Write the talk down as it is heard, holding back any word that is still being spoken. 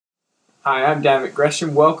Hi, I'm Dan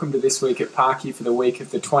McGresham. Welcome to This Week at Parkie for the week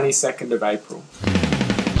of the 22nd of April.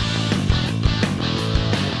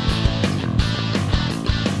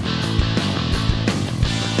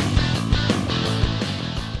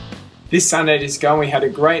 This Sunday just gone, we had a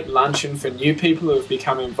great luncheon for new people who have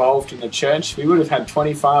become involved in the church. We would have had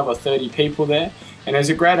 25 or 30 people there, and it was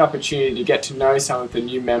a great opportunity to get to know some of the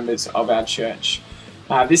new members of our church.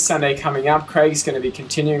 This Sunday coming up, Craig's going to be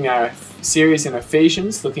continuing our series in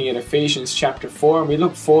Ephesians, looking at Ephesians chapter 4, and we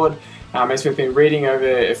look forward, as we've been reading over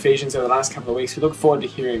Ephesians over the last couple of weeks, we look forward to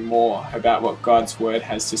hearing more about what God's Word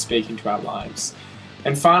has to speak into our lives.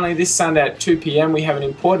 And finally, this Sunday at 2 p.m, we have an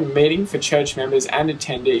important meeting for church members and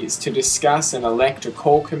attendees to discuss and elect a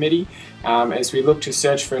call committee as we look to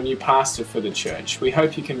search for a new pastor for the church. We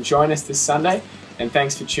hope you can join us this Sunday, and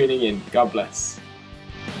thanks for tuning in. God bless.